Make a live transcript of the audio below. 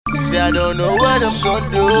See, I don't know what I'm gonna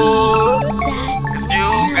do. You,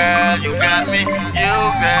 girl, you got me. You,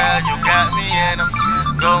 girl, you got me, and I'm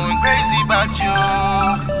going crazy about you.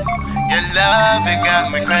 Your love, it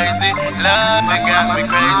got me crazy. Love, it got me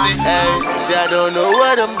crazy. Hey, see, I don't know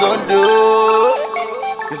what I'm gonna do.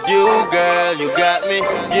 Cause you, girl, you got me.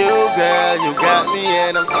 You, girl, you got me,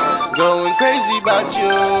 and I'm going crazy about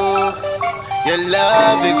you. Your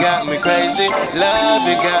love, it got me crazy. Love,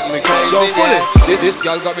 it got me crazy. Yeah. This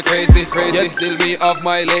girl got me crazy. Yet still me have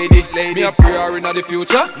my lady. Me a pray her in the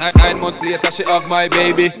future. 9 months later she have my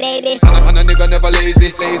baby. And a nigga never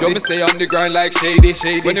lazy. Yo, me stay on the grind like shady.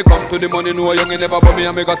 When you come to the money, no young, you never bought me.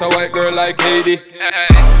 And me got a white girl like Katie.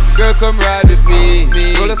 Girl, come ride with me.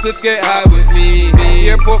 Roll a split, get high with me.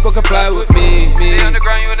 Airport, book a fly with me. Stay on the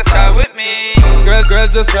ground, you in the sky with me. Girl,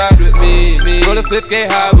 just ride with me. Roll a split,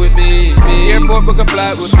 get high with me. Airport, book a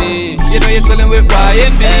flight with me. You know you're chillin' with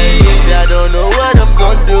YNB. See, I don't know what I'm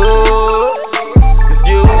gonna do. Cause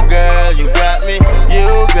you, girl, you got me.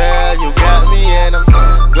 You, girl, you got me, and I'm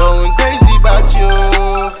going crazy about you.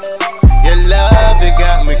 Your love, it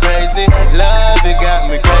got me crazy. Love, it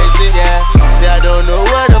got me crazy, yeah. See, I don't know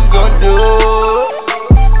what I'm gonna do.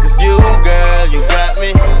 Cause you, girl, you got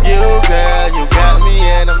me. You, girl, you got me,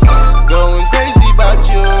 and I'm going crazy about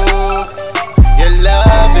you. Your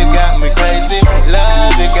love, it got me crazy.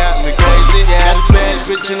 Love, it got me crazy, yeah. Got this bad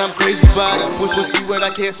bitch and I'm crazy about her. Push will see what I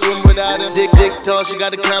can't swim without her. Dick tall, she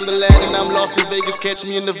gotta climb the ladder. And I'm lost in Vegas, catch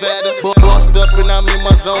me in Nevada. Bossed up and I'm in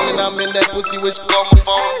my zone. And I'm in that pussy with she on my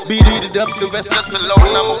phone. Beat it up, Sylvester Stallone.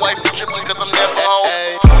 And I'm a wife for tripping cause I'm never home.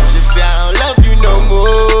 Hey, she say I don't love you no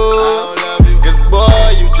more. Cause boy,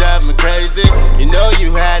 you drive me crazy. You know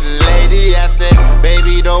you had a lady. I said,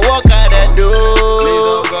 baby, don't walk out that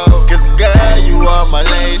door. Cause girl, you are my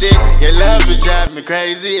lady. Your love will drive me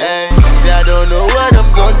crazy. Ay. See, I don't know what I'm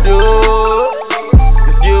gonna do.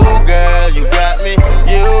 Cause you, girl, you got me.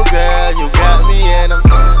 You, girl, you got me, and I'm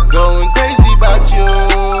going crazy about you.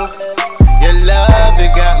 Your love,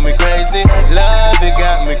 it got me crazy. Love, it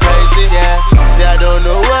got me crazy, yeah. See, I don't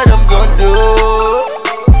know what I'm gonna do.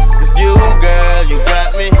 Cause you, girl, you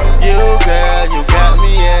got me. You, girl, you got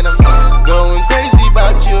me, and I'm going crazy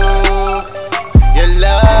about you. Your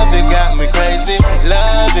love, it got me crazy.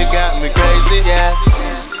 Love, it got me crazy, yeah.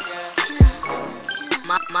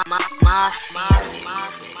 MAFIA.